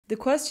The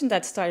question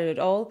that started it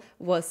all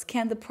was,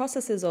 can the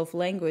processes of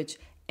language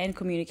and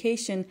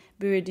communication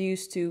be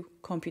reduced to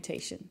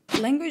computation?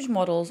 Language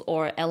models,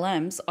 or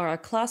LLMs, are a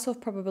class of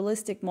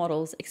probabilistic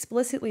models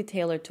explicitly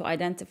tailored to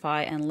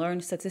identify and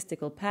learn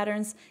statistical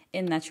patterns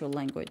in natural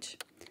language.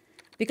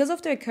 Because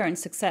of their current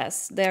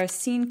success, they are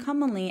seen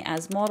commonly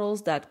as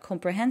models that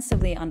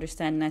comprehensively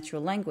understand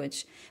natural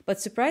language, but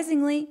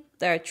surprisingly,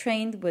 they are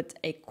trained with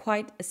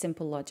quite a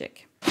simple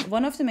logic.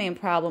 One of the main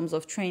problems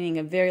of training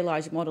a very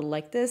large model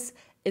like this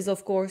is,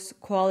 of course,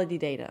 quality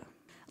data.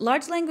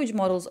 Large language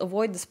models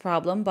avoid this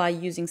problem by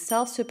using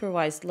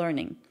self-supervised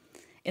learning.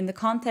 In the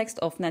context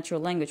of natural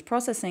language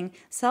processing,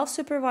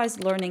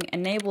 self-supervised learning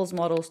enables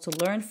models to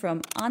learn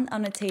from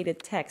unannotated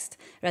text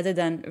rather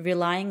than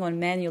relying on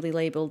manually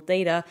labeled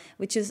data,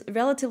 which is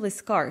relatively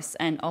scarce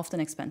and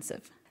often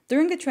expensive.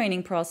 During the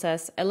training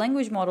process, a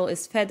language model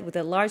is fed with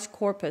a large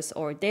corpus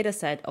or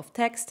dataset of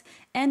text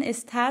and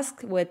is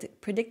tasked with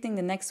predicting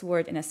the next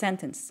word in a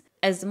sentence.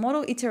 As the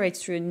model iterates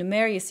through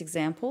numerous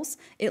examples,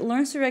 it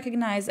learns to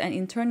recognize and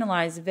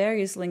internalize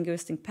various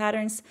linguistic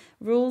patterns,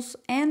 rules,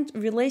 and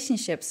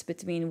relationships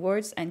between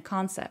words and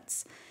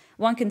concepts.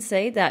 One can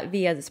say that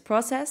via this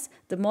process,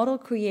 the model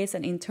creates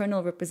an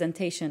internal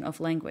representation of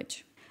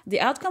language.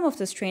 The outcome of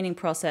this training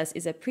process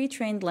is a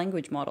pre-trained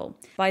language model.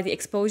 By the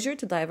exposure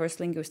to diverse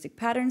linguistic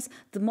patterns,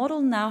 the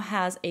model now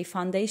has a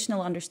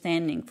foundational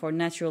understanding for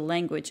natural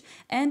language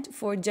and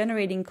for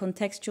generating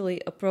contextually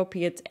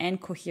appropriate and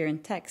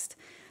coherent text.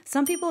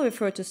 Some people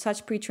refer to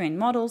such pre-trained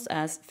models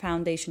as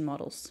foundation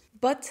models.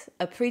 But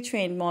a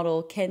pre-trained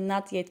model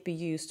cannot yet be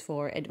used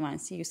for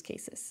advanced use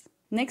cases.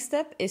 Next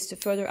step is to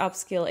further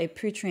upskill a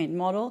pre-trained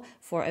model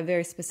for a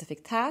very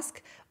specific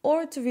task,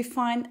 or to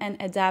refine and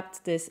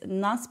adapt this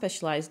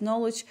non-specialized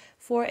knowledge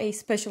for a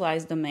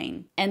specialized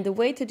domain. And the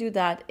way to do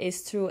that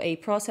is through a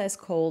process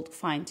called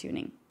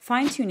fine-tuning.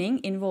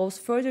 Fine-tuning involves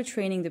further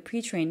training the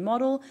pre-trained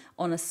model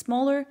on a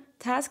smaller,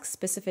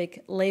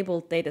 task-specific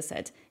labeled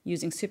dataset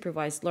using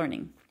supervised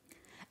learning.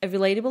 A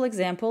relatable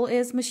example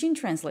is machine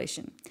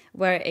translation,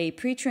 where a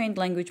pre-trained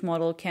language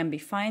model can be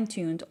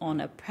fine-tuned on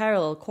a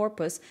parallel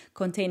corpus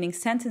containing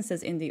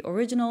sentences in the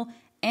original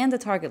and the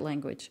target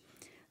language.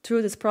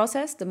 Through this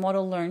process, the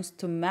model learns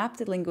to map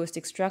the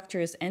linguistic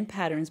structures and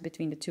patterns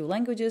between the two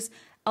languages,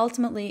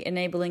 ultimately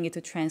enabling it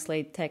to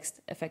translate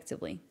text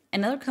effectively.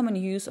 Another common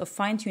use of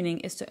fine-tuning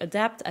is to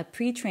adapt a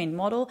pre-trained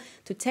model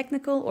to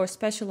technical or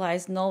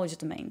specialized knowledge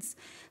domains,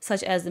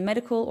 such as the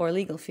medical or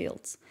legal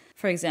fields.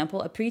 For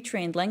example, a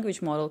pre-trained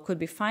language model could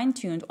be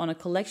fine-tuned on a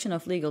collection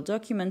of legal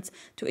documents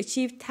to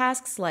achieve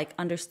tasks like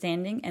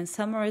understanding and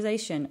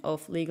summarization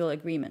of legal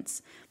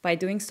agreements. By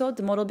doing so,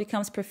 the model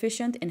becomes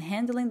proficient in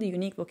handling the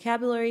unique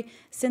vocabulary,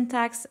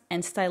 syntax,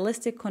 and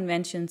stylistic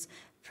conventions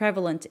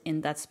prevalent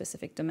in that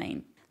specific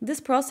domain. This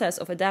process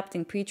of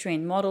adapting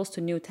pre-trained models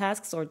to new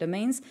tasks or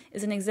domains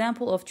is an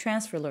example of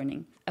transfer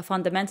learning, a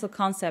fundamental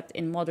concept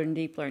in modern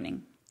deep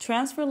learning.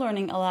 Transfer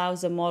learning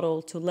allows a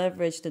model to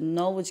leverage the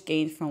knowledge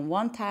gained from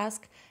one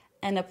task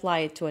and apply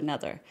it to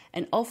another,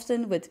 and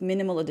often with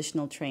minimal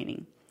additional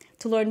training.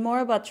 To learn more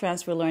about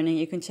transfer learning,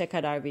 you can check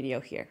out our video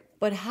here.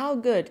 But how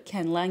good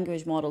can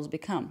language models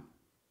become?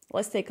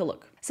 Let's take a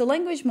look. So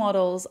language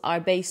models are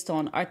based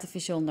on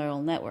artificial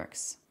neural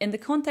networks. In the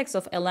context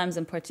of LLMs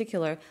in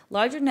particular,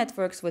 larger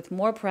networks with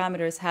more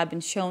parameters have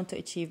been shown to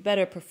achieve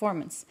better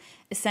performance.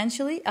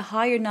 Essentially, a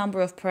higher number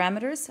of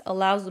parameters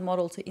allows the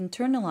model to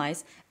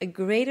internalize a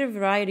greater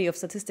variety of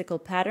statistical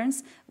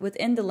patterns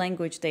within the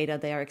language data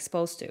they are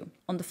exposed to.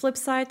 On the flip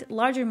side,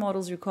 larger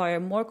models require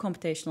more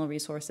computational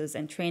resources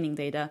and training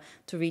data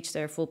to reach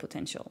their full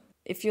potential.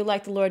 If you'd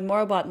like to learn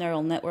more about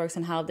neural networks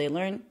and how they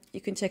learn, you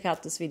can check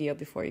out this video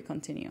before you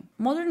continue.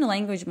 Modern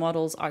language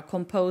models are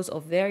composed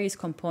of various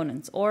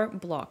components or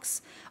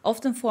blocks,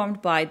 often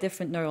formed by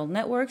different neural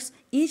networks,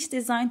 each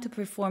designed to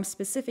perform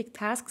specific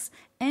tasks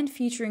and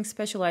featuring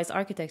specialized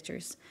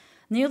architectures.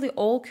 Nearly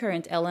all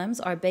current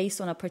LLMs are based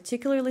on a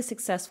particularly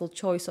successful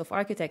choice of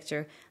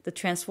architecture, the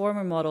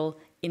transformer model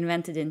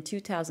invented in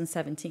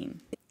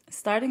 2017.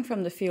 Starting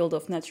from the field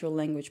of natural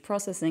language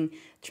processing,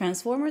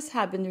 transformers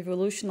have been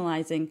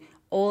revolutionizing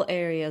all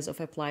areas of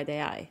applied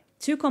AI.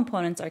 Two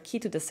components are key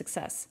to this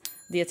success: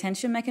 the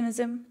attention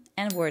mechanism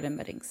and word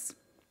embeddings.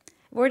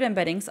 Word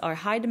embeddings are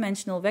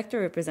high-dimensional vector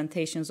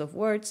representations of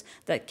words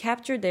that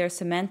capture their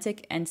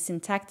semantic and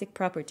syntactic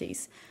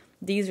properties.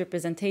 These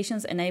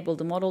representations enable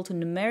the model to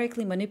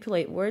numerically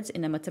manipulate words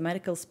in a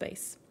mathematical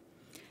space.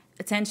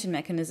 Attention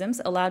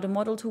mechanisms allow the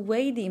model to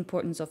weigh the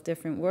importance of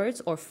different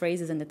words or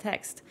phrases in the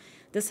text.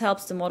 This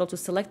helps the model to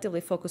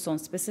selectively focus on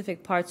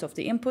specific parts of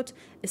the input,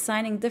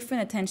 assigning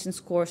different attention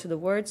scores to the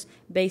words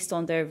based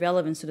on their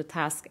relevance to the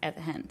task at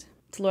hand.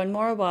 To learn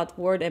more about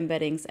word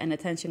embeddings and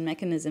attention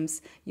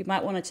mechanisms, you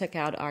might want to check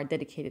out our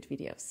dedicated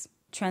videos.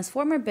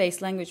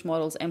 Transformer-based language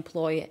models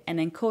employ an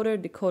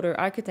encoder-decoder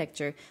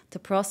architecture to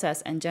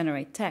process and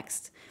generate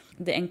text.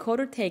 The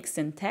encoder takes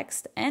in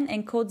text and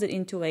encodes it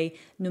into a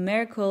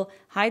numerical,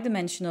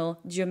 high-dimensional,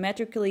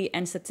 geometrically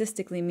and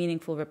statistically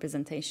meaningful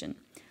representation.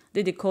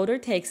 The decoder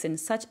takes in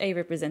such a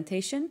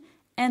representation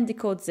and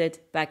decodes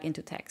it back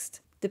into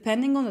text.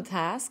 Depending on the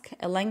task,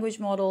 a language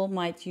model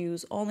might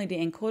use only the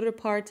encoder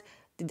part,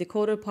 the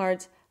decoder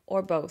part,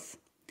 or both.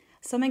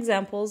 Some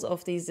examples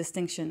of these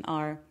distinctions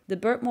are: the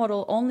BERT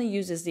model only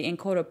uses the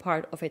encoder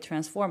part of a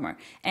transformer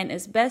and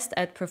is best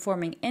at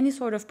performing any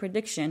sort of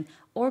prediction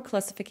or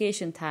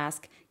classification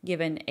task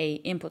given a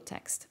input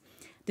text.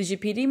 The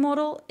GPT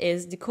model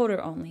is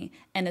decoder only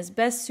and is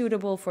best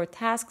suitable for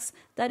tasks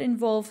that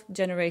involve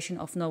generation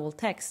of novel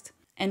text.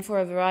 And for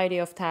a variety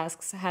of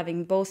tasks,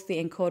 having both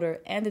the encoder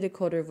and the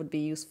decoder would be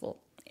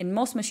useful. In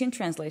most machine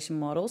translation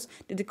models,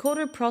 the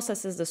decoder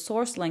processes the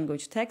source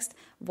language text,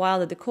 while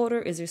the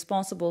decoder is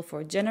responsible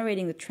for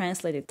generating the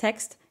translated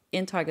text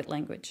in target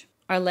language.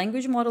 Are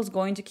language models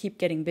going to keep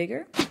getting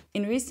bigger?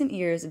 In recent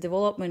years, the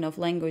development of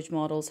language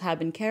models have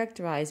been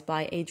characterized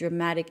by a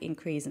dramatic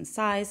increase in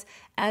size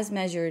as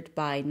measured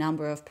by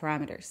number of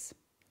parameters.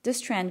 This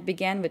trend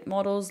began with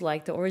models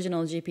like the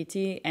original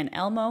GPT and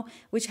Elmo,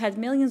 which had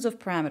millions of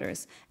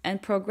parameters,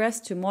 and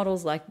progressed to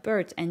models like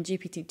BERT and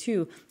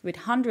GPT-2 with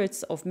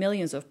hundreds of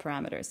millions of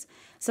parameters.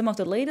 Some of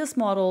the latest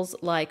models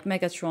like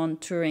Megatron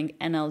Turing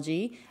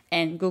NLG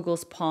and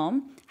Google's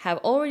PaLM have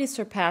already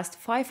surpassed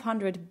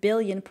 500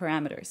 billion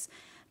parameters.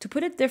 To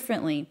put it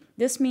differently,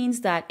 this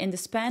means that in the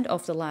span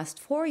of the last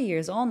 4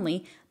 years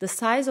only, the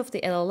size of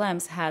the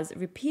LLMs has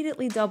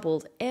repeatedly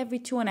doubled every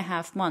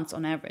 2.5 months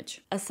on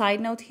average. A side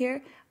note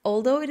here,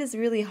 although it is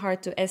really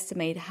hard to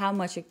estimate how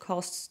much it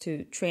costs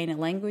to train a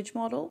language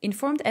model,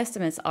 informed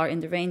estimates are in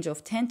the range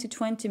of 10 to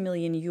 20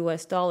 million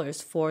US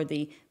dollars for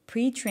the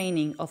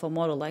pre-training of a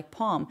model like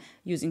PaLM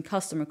using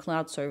customer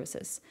cloud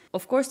services.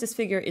 Of course, this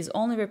figure is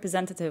only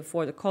representative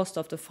for the cost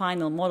of the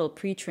final model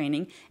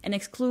pre-training and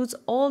excludes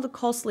all the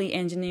costly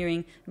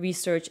engineering,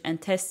 research,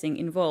 and testing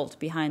involved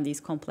behind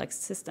these complex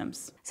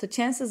systems. So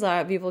chances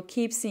are we will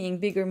keep seeing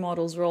bigger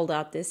models rolled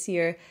out this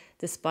year,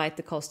 despite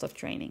the cost of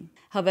training.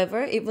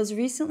 However, it was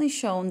recently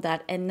shown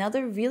that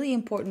another really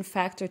important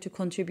factor to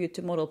contribute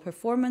to model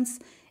performance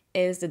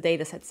is the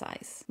dataset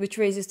size, which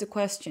raises the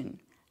question: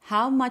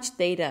 how much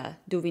data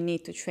do we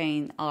need to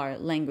train our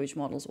language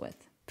models with?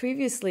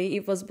 Previously,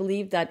 it was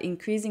believed that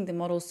increasing the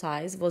model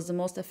size was the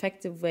most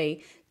effective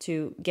way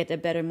to get a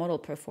better model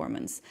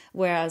performance,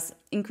 whereas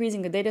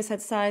increasing the dataset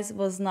size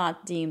was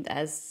not deemed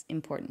as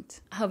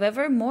important.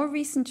 However, more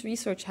recent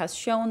research has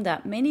shown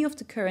that many of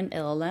the current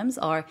LLMs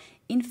are,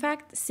 in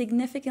fact,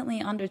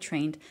 significantly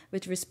undertrained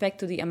with respect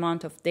to the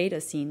amount of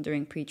data seen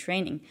during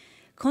pre-training.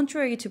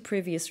 Contrary to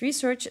previous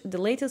research, the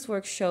latest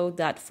work showed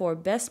that for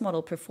best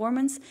model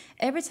performance,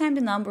 every time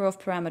the number of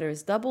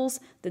parameters doubles,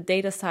 the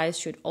data size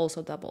should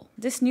also double.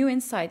 This new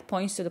insight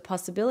points to the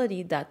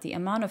possibility that the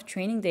amount of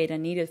training data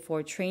needed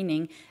for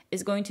training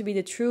is going to be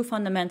the true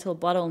fundamental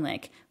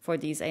bottleneck for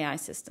these AI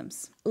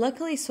systems.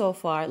 Luckily, so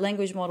far,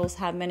 language models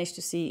have managed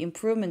to see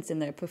improvements in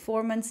their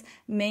performance,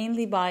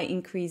 mainly by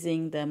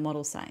increasing the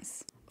model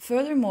size.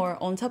 Furthermore,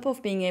 on top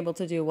of being able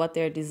to do what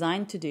they're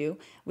designed to do,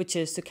 which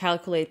is to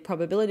calculate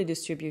probability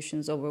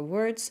distributions over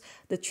words,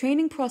 the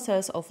training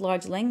process of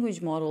large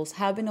language models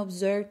have been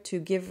observed to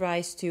give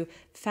rise to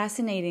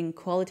fascinating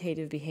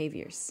qualitative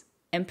behaviors.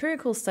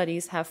 Empirical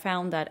studies have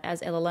found that as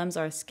LLMs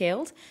are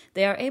scaled,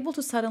 they are able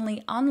to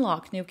suddenly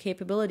unlock new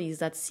capabilities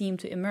that seem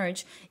to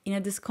emerge in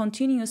a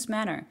discontinuous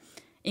manner,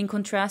 in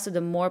contrast to the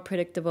more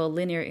predictable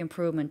linear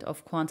improvement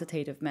of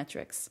quantitative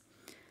metrics.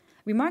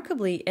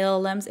 Remarkably,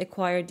 LLMs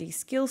acquire these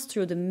skills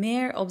through the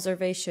mere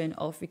observation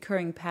of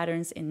recurring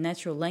patterns in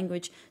natural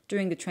language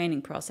during the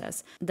training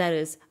process, that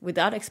is,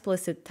 without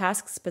explicit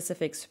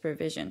task-specific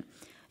supervision.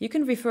 You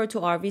can refer to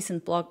our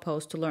recent blog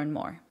post to learn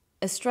more.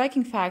 A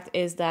striking fact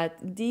is that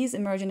these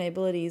emergent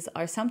abilities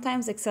are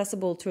sometimes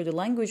accessible through the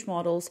language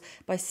models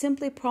by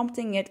simply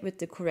prompting it with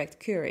the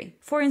correct query.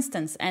 For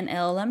instance, an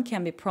LLM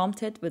can be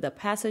prompted with a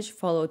passage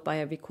followed by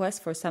a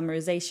request for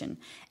summarization,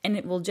 and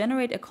it will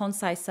generate a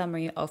concise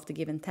summary of the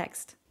given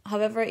text.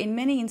 However, in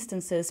many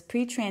instances,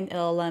 pre-trained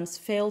LLMs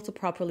fail to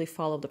properly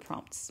follow the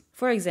prompts.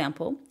 For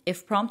example,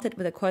 if prompted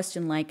with a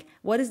question like,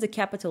 "What is the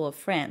capital of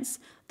France?"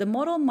 the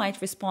model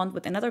might respond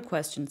with another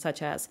question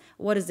such as,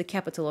 "What is the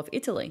capital of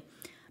Italy?"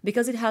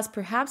 because it has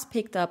perhaps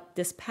picked up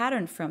this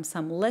pattern from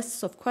some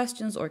lists of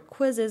questions or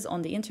quizzes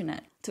on the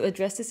internet. To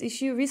address this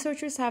issue,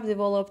 researchers have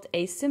developed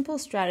a simple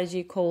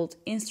strategy called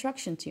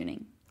instruction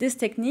tuning. This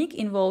technique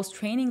involves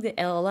training the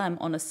LLM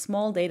on a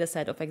small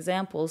dataset of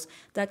examples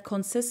that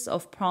consists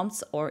of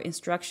prompts or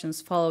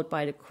instructions followed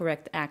by the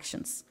correct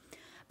actions.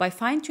 By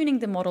fine-tuning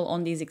the model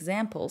on these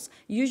examples,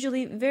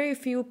 usually very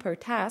few per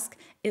task,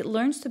 it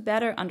learns to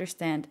better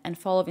understand and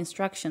follow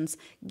instructions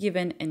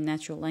given in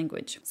natural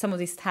language. Some of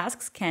these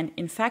tasks can,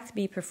 in fact,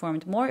 be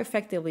performed more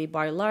effectively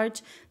by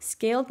large,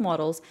 scaled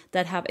models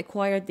that have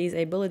acquired these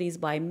abilities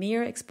by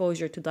mere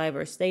exposure to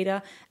diverse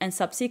data and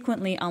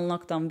subsequently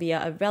unlocked them via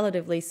a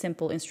relatively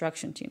simple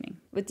instruction tuning.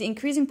 With the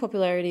increasing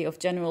popularity of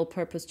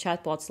general-purpose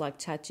chatbots like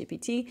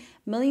ChatGPT,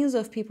 millions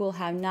of people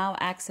have now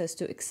access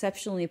to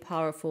exceptionally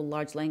powerful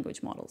large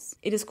language models.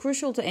 It is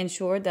crucial to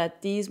ensure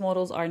that these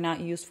models are not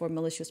used for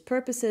malicious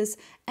purposes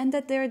and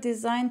that they are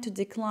designed to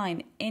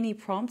decline any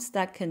prompts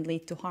that can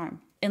lead to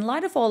harm. In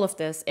light of all of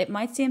this, it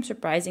might seem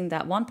surprising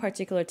that one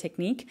particular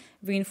technique,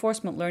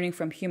 reinforcement learning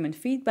from human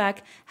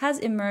feedback, has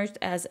emerged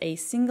as a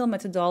single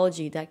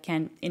methodology that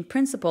can, in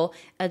principle,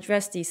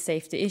 address these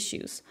safety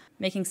issues,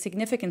 making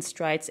significant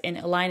strides in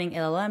aligning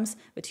LLMs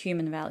with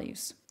human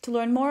values. To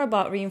learn more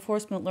about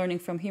reinforcement learning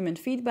from human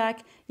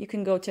feedback, you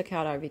can go check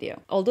out our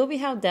video. Although we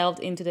have delved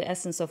into the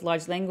essence of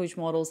large language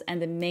models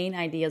and the main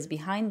ideas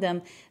behind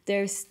them,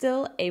 there is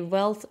still a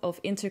wealth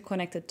of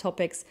interconnected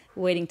topics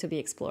waiting to be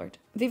explored.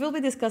 We will be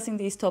discussing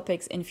these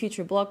topics in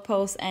future blog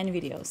posts and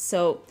videos,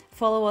 so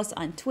follow us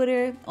on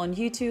Twitter, on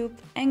YouTube,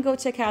 and go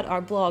check out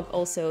our blog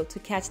also to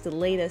catch the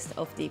latest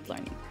of deep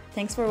learning.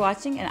 Thanks for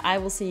watching, and I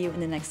will see you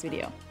in the next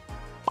video.